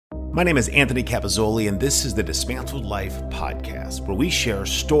My name is Anthony Capozzoli, and this is the Dismantled Life podcast, where we share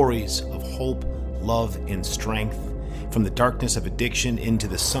stories of hope, love, and strength from the darkness of addiction into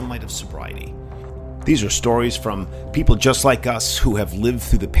the sunlight of sobriety. These are stories from people just like us who have lived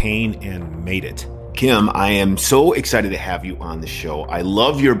through the pain and made it. Kim, I am so excited to have you on the show. I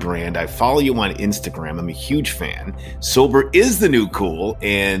love your brand. I follow you on Instagram. I'm a huge fan. Sober is the new cool,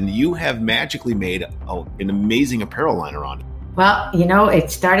 and you have magically made an amazing apparel line around it. Well, it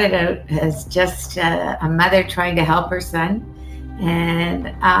started out as just a mother trying to help her son.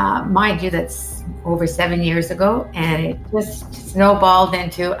 And mind you, that's over 7 years ago. And it just snowballed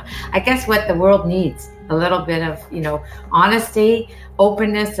into, I guess, what the world needs. A little bit of, honesty,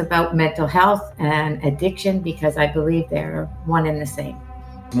 openness about mental health and addiction, because I believe they're one and the same.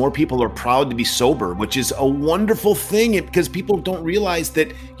 More people are proud to be sober, which is a wonderful thing because people don't realize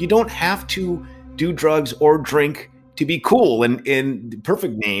that you don't have to do drugs or drink to be cool, and the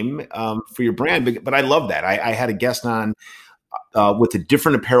perfect name for your brand. But I love that. I had a guest on with a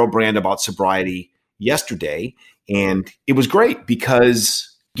different apparel brand about sobriety yesterday, and it was great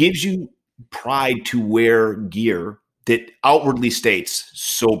because it gives you pride to wear gear that outwardly states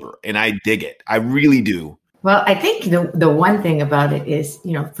sober, and I dig it. I really do. Well, I think the one thing about it is,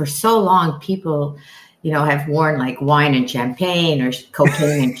 for so long people have worn like wine and champagne or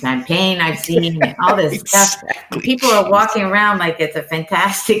cocaine and champagne. I've seen all this stuff. People are walking around like it's a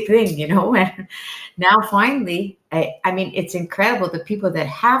fantastic thing, And now finally, I mean, it's incredible. The people that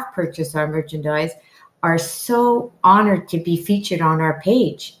have purchased our merchandise are so honored to be featured on our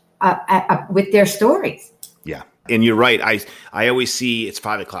page with their stories. Yeah. And you're right. I always see it's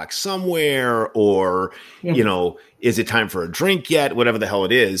 5:00 somewhere, or, is it time for a drink yet? Whatever the hell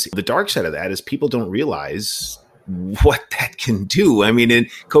it is. The dark side of that is people don't realize what that can do. I mean,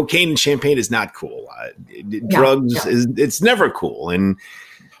 cocaine and champagne is not cool. Drugs it's never cool. And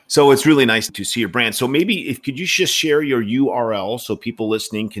so it's really nice to see your brand. So maybe could you just share your URL so people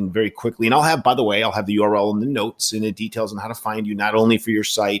listening can very quickly, and I'll have the URL in the notes and the details on how to find you, not only for your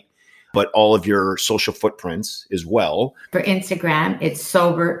site, but all of your social footprints as well. For Instagram, it's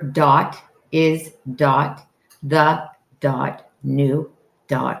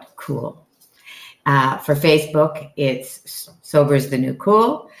sober.is.the.new.cool. For Facebook, it's Sober is the New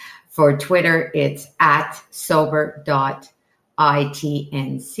Cool. For Twitter, it's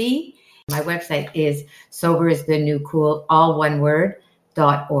 @sober.itnc. My website is soberisthenewcool, all one word,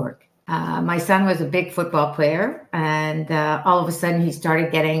 .org. My son was a big football player, and all of a sudden he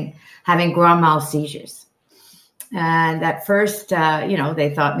started having grand mal seizures. And at first,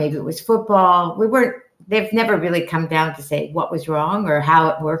 they thought maybe it was football. They've never really come down to say what was wrong or how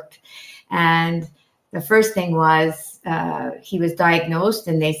it worked. And the first thing was he was diagnosed,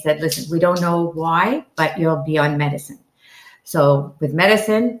 and they said, listen, we don't know why, but you'll be on medicine. So with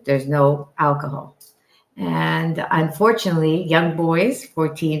medicine, there's no alcohol. And unfortunately, young boys,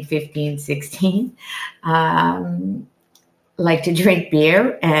 14, 15, 16, like to drink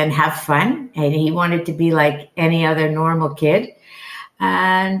beer and have fun. And he wanted to be like any other normal kid.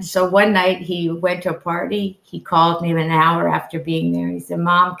 And so one night he went to a party. He called me an hour after being there. He said,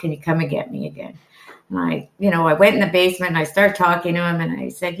 Mom, can you come and get me again? And I went in the basement and I started talking to him. And I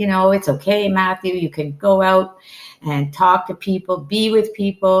said, it's okay, Matthew. You can go out and talk to people, be with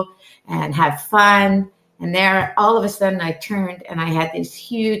people, and have fun. And there, all of a sudden, I turned and I had this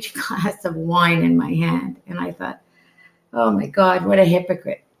huge glass of wine in my hand. And I thought, oh, my God, what a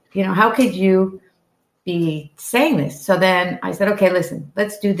hypocrite. How could you be saying this? So then I said, okay, listen,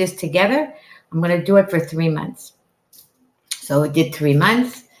 let's do this together. I'm going to do it for 3 months. So it did 3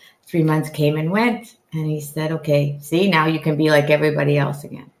 months. 3 months came and went. And he said, okay, see, now you can be like everybody else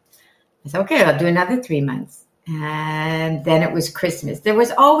again. I said, okay, I'll do another 3 months. And then it was Christmas. There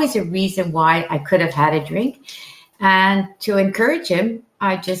was always a reason why I could have had a drink. And to encourage him,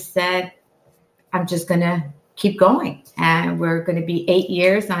 I just said, I'm just going to keep going. And we're going to be 8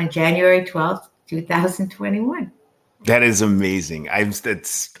 years on January 12th, 2021. That is amazing. I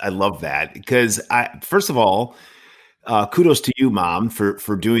love that because first of all, kudos to you, Mom,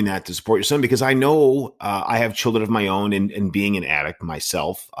 for doing that to support your son, because I know I have children of my own, and being an addict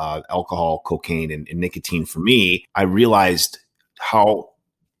myself, alcohol, cocaine, and nicotine for me, I realized how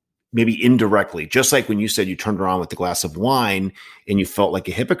maybe indirectly, just like when you said you turned around with the glass of wine and you felt like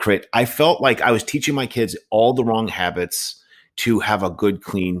a hypocrite, I felt like I was teaching my kids all the wrong habits to have a good,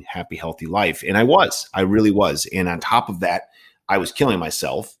 clean, happy, healthy life. And I really was. And on top of that, I was killing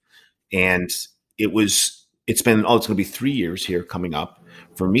myself. And it's going to be 3 years here coming up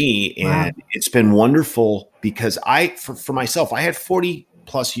for me. And wow. It's been wonderful because for myself, I had 40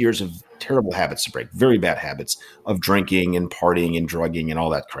 plus years of terrible habits to break, very bad habits of drinking and partying and drugging and all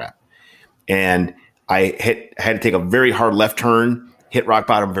that crap. And I had to take a very hard left turn, hit rock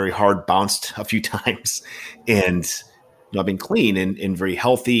bottom very hard, bounced a few times. And I've been clean and very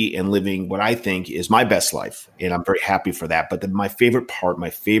healthy and living what I think is my best life. And I'm very happy for that. But my favorite part, my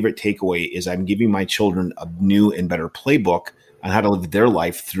favorite takeaway is I'm giving my children a new and better playbook on how to live their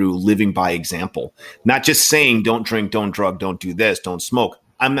life through living by example. Not just saying, don't drink, don't drug, don't do this, don't smoke.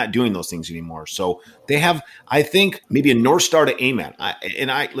 I'm not doing those things anymore. So they have, I think, maybe a North Star to aim at.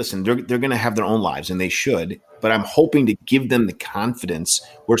 Listen, they're going to have their own lives, and they should. But I'm hoping to give them the confidence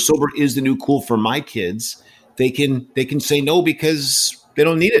where sober is the new cool for my kids. They can say no because they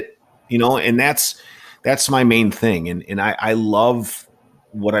don't need it, and that's my main thing. And I love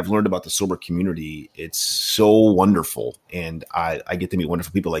what I've learned about the sober community. It's so wonderful. And I get to meet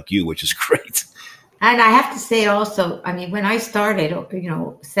wonderful people like you, which is great. And I have to say also, I mean, when I started,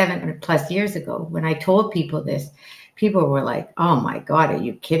 7+ years ago, when I told people this, people were like, "Oh my God, are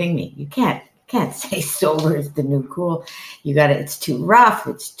you kidding me? You can't say sober is the new cool. It's too rough.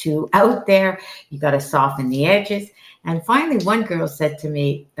 It's too out there. You got to soften the edges." And finally, one girl said to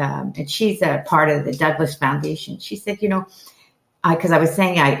me, and she's a part of the Douglas Foundation. She said, because I was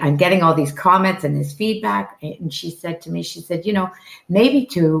saying I'm getting all these comments and this feedback, and she said to me, maybe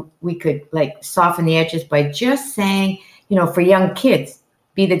we could like soften the edges by just saying, for young kids,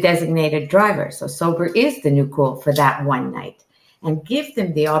 be the designated driver. So sober is the new cool for that one night, and give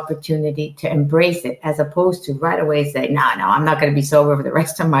them the opportunity to embrace it, as opposed to right away say, no, I'm not going to be sober for the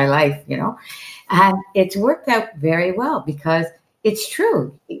rest of my life, And it's worked out very well, because it's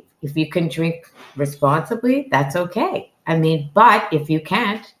true. If you can drink responsibly, that's okay. I mean, but if you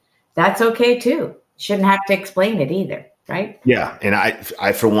can't, that's okay too. Shouldn't have to explain it either, right? Yeah. And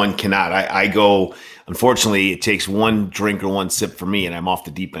I for one cannot. I go, unfortunately, it takes one drink or one sip for me and I'm off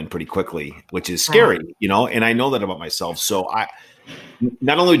the deep end pretty quickly, which is scary, and I know that about myself. So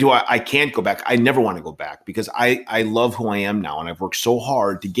not only do I can't go back, I never want to go back, because I love who I am now. And I've worked so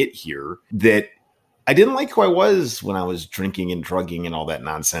hard to get here that I didn't like who I was when I was drinking and drugging and all that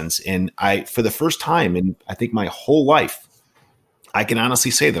nonsense. And for the first time in, I think, my whole life, I can honestly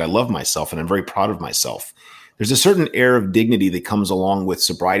say that I love myself and I'm very proud of myself. There's a certain air of dignity that comes along with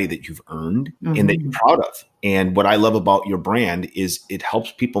sobriety that you've earned and that you're proud of. And what I love about your brand is it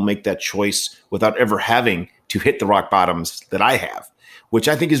helps people make that choice without ever having to hit the rock bottoms that I have, which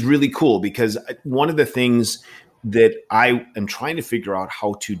I think is really cool, because one of the things that I am trying to figure out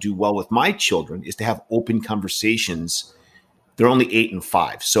how to do well with my children is to have open conversations. They're only 8 and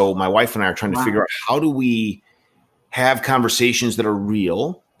 5. So my wife and I are trying to figure out, how do we have conversations that are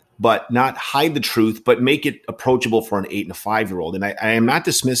real, but not hide the truth, but make it approachable for an 8 and a 5-year-old. And I am not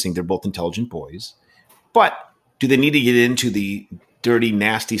dismissing, they're both intelligent boys, but do they need to get into the dirty,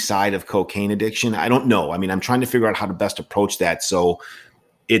 nasty side of cocaine addiction? I don't know. I mean, I'm trying to figure out how to best approach that. So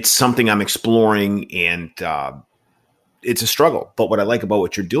it's something I'm exploring, and it's a struggle. But what I like about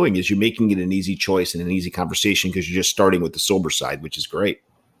what you're doing is you're making it an easy choice and an easy conversation, because you're just starting with the sober side, which is great.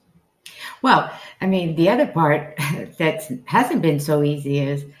 Well, I mean, the other part that hasn't been so easy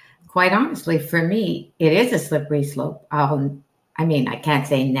is, quite honestly, for me, it is a slippery slope. I can't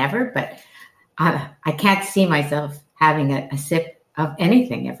say never, but I can't see myself having a sip of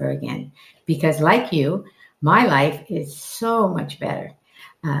anything ever again, because like you, my life is so much better.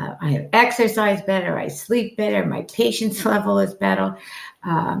 I exercise better. I sleep better. My patience level is better.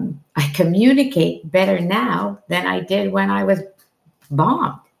 I communicate better now than I did when I was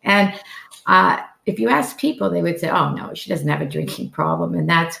bombed. And if you ask people, they would say, "Oh no, she doesn't have a drinking problem." And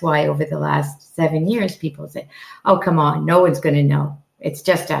that's why over the last 7 years, people say, "Oh, come on, no one's going to know. It's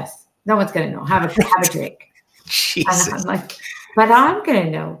just us. No one's going to know. Have a drink." Jesus. And I'm like, but I'm going to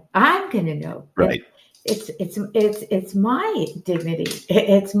know. I'm going to know. Right. It's my dignity.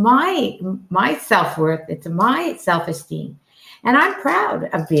 It's my self-worth. It's my self-esteem. And I'm proud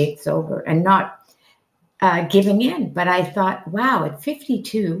of being sober and not giving in. But I thought, wow, at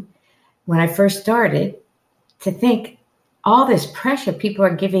 52, when I first started, to think all this pressure people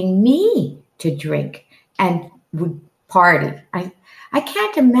are giving me to drink and would party. I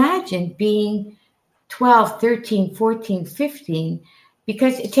can't imagine being 12, 13, 14, 15,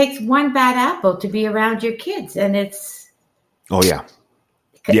 because it takes one bad apple to be around your kids. And it's unreal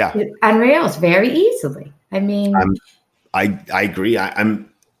very easily. I mean, I agree.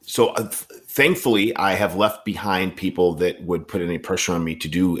 Thankfully, I have left behind people that would put any pressure on me to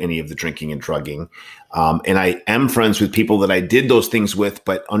do any of the drinking and drugging. And I am friends with people that I did those things with,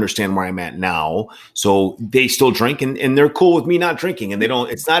 but understand where I'm at now. So they still drink and they're cool with me not drinking, and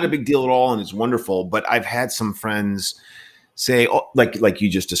it's not a big deal at all. And it's wonderful. But I've had some friends say, oh, like you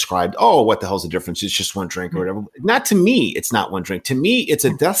just described, oh, what the hell's the difference? It's just one drink or whatever. Not to me, it's not one drink. To me, it's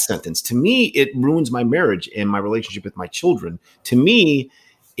a death sentence. To me, it ruins my marriage and my relationship with my children. To me,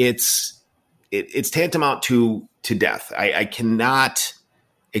 it's tantamount to death. I cannot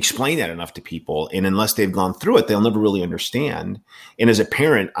explain that enough to people. And unless they've gone through it, they'll never really understand. And as a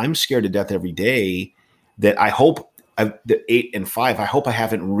parent, I'm scared to death every day that I hope the 8 and 5, I hope I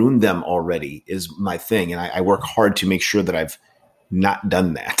haven't ruined them already is my thing. And I work hard to make sure that I've not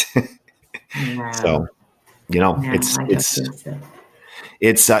done that. Wow. So,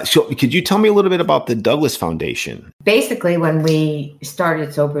 so could you tell me a little bit about the Douglas Foundation? Basically, when we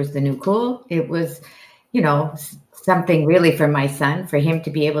started Sober is the New Cool, it was, something really for my son, for him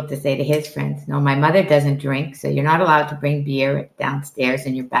to be able to say to his friends, no, my mother doesn't drink, so you're not allowed to bring beer downstairs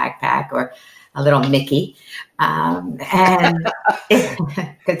in your backpack or a little Mickey. And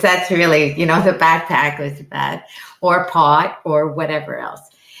because that's really, the backpack was bad, or pot or whatever else.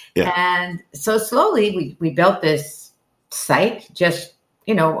 Yeah. And so slowly we built this site just,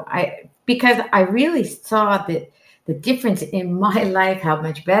 because I really saw that the difference in my life, how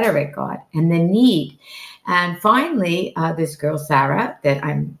much better it got, and the need. And finally, this girl, Sarah, that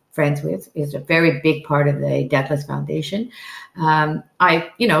I'm friends with, is a very big part of the Deathless Foundation. I,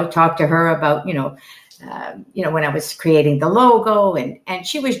 talked to her about, when I was creating the logo, and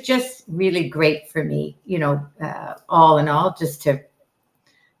she was just really great for me, all in all, just to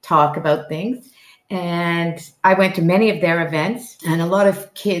talk about things. And I went to many of their events, and a lot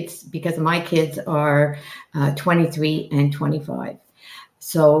of kids, because my kids are 23 and 25.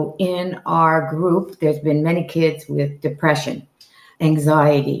 So in our group, there's been many kids with depression,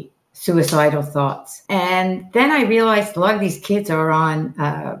 anxiety, suicidal thoughts. And then I realized a lot of these kids are on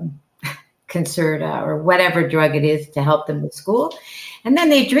Concerta or whatever drug it is to help them with school. And then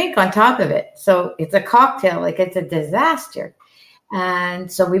they drink on top of it. So it's a cocktail, like it's a disaster.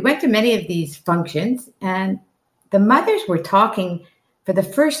 And so we went to many of these functions, and the mothers were talking. For the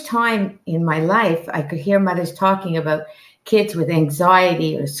first time in my life, I could hear mothers talking about kids with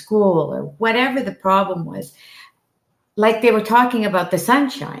anxiety or school or whatever the problem was. Like they were talking about the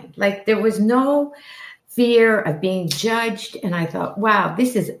sunshine. Like there was no fear of being judged. And I thought, wow,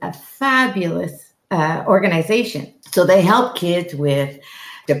 this is a fabulous organization. So they help kids with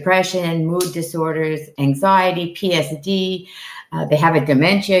depression, mood disorders, anxiety, PSD. They have a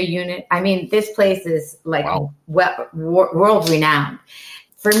dementia unit. I mean, this place is like world renowned.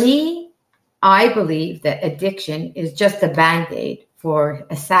 For me, I believe that addiction is just a Band-Aid for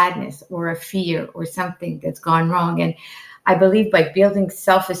a sadness or a fear or something that's gone wrong. And I believe by building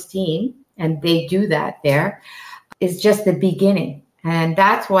self-esteem, and they do that there, is just the beginning. And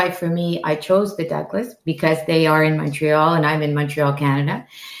that's why for me, I chose the Douglas, because they are in Montreal and I'm in Montreal, Canada.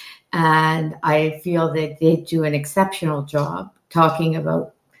 And I feel that they do an exceptional job talking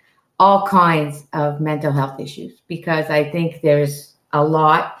about all kinds of mental health issues, because I think there's a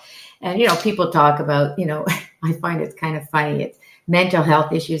lot. And, people talk about, I find it's kind of funny. It's mental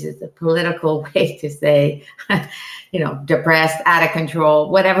health issues is a political way to say, depressed, out of control,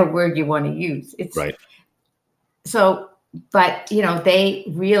 whatever word you want to use. It's right. So, but, they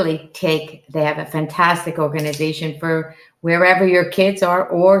really they have a fantastic organization for wherever your kids are,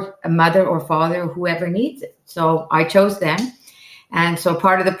 or a mother or father, whoever needs it. So I chose them. And so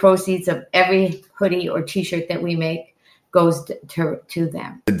part of the proceeds of every hoodie or T-shirt that we make goes to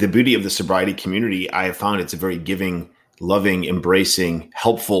them. The beauty of the sobriety community, I have found it's a very giving, loving, embracing,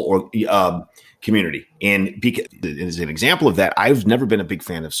 helpful community. And as an example of that, I've never been a big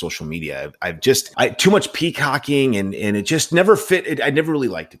fan of social media. I've too much peacocking and it just never fit. I never really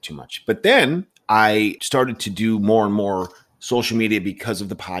liked it too much. But then I started to do more and more social media because of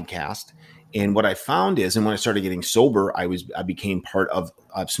the podcast. And what I found is, and when I started getting sober, I became part of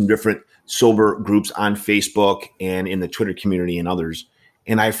some different sober groups on Facebook and in the Twitter community and others.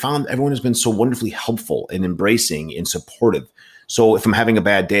 And I found everyone has been so wonderfully helpful and embracing and supportive. So if I'm having a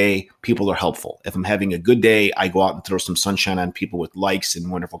bad day, people are helpful. If I'm having a good day, I go out and throw some sunshine on people with likes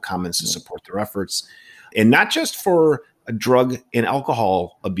and wonderful comments to support their efforts. And not just for a drug and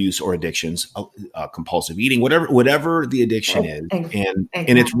alcohol abuse or addictions, compulsive eating, whatever the addiction is. And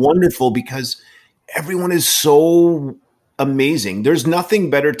it's wonderful because everyone is so amazing. There's nothing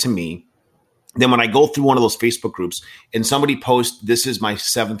better to me than when I go through one of those Facebook groups and somebody posts, this is my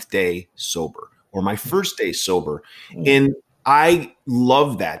 7th day sober or my 1st day sober. And I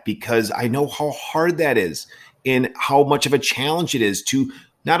love that because I know how hard that is and how much of a challenge it is to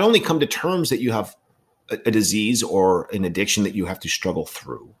not only come to terms that you have a disease or an addiction that you have to struggle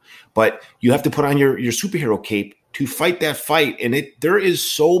through, but you have to put on your superhero cape to fight that fight. And there is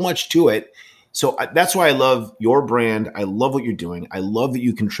so much to it. So that's why I love your brand. I love what you're doing. I love that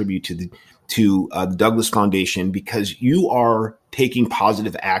you contribute to the Douglas Foundation, because you are taking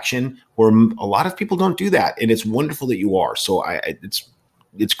positive action where a lot of people don't do that. And it's wonderful that you are. So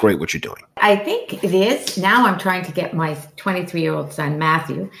it's great what you're doing. I think it is. Now I'm trying to get my 23-year-old son,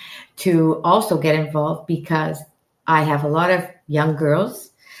 Matthew, to also get involved, because I have a lot of young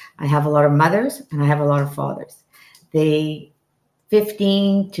girls, I have a lot of mothers, and I have a lot of fathers. They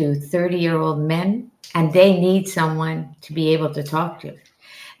 15 to 30-year-old men, and they need someone to be able to talk to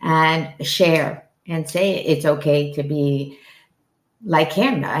and share and say it's okay to be like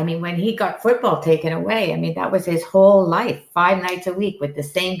him. I mean, when he got football taken away, I mean, that was his whole life, 5 nights a week with the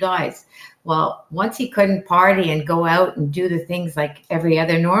same guys. Well, once he couldn't party and go out and do the things like every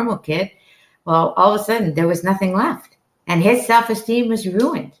other normal kid, well, all of a sudden there was nothing left. And his self-esteem was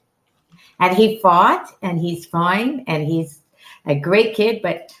ruined. And he fought, and he's fine, and he's a great kid.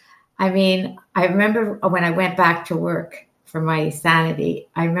 But I mean, I remember when I went back to work for my sanity,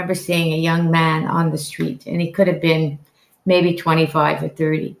 I remember seeing a young man on the street, and he could have been maybe 25 or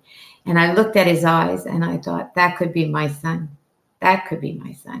 30. And I looked at his eyes and I thought, that could be my son. That could be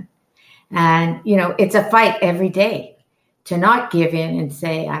my son. And, you know, it's a fight every day to not give in and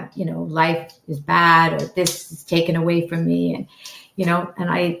say, you know, life is bad, or this is taken away from me. And, you know,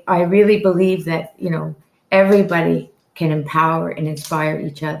 and I really believe that, you know, everybody can empower and inspire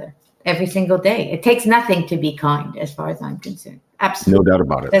each other every single day. It takes nothing to be kind, as far as I'm concerned. Absolutely. No doubt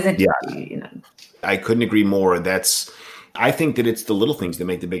about it. Doesn't, yeah. You know. I couldn't agree more. I think that it's the little things that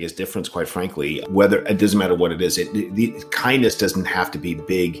make the biggest difference, quite frankly. Whether it doesn't matter what it is. The kindness doesn't have to be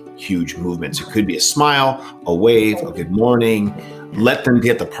big, huge movements. It could be a smile, a wave, a good morning, let them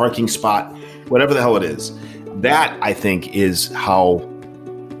get the parking spot, whatever the hell it is. That, I think, is how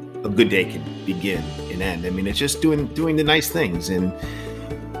a good day can begin and end. I mean, it's just doing the nice things. And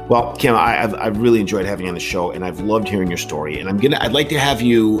well, Kim, I've really enjoyed having you on the show, and I've loved hearing your story. And I'd like to have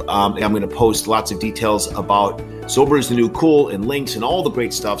you. I'm going to post lots of details about Sober is the New Cool and links and all the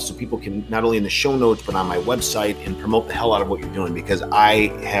great stuff, so people can, not only in the show notes but on my website, and promote the hell out of what you're doing, because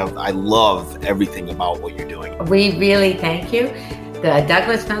I love everything about what you're doing. We really thank you. The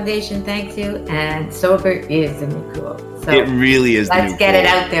Douglas Foundation thanks you, and Sober is the New Cool. So it really is. Let's get it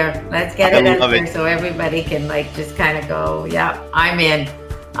out there. Let's get it out there so everybody can just kind of go, yeah, I'm in.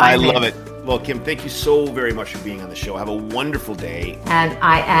 I love it. Well, Kim, thank you so very much for being on the show. Have a wonderful day. And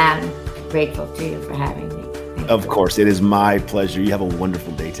I am grateful to you for having me. Of course, it is my pleasure. You have a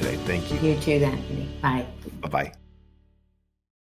wonderful day today. Thank you. You too, Anthony. Bye. Bye-bye.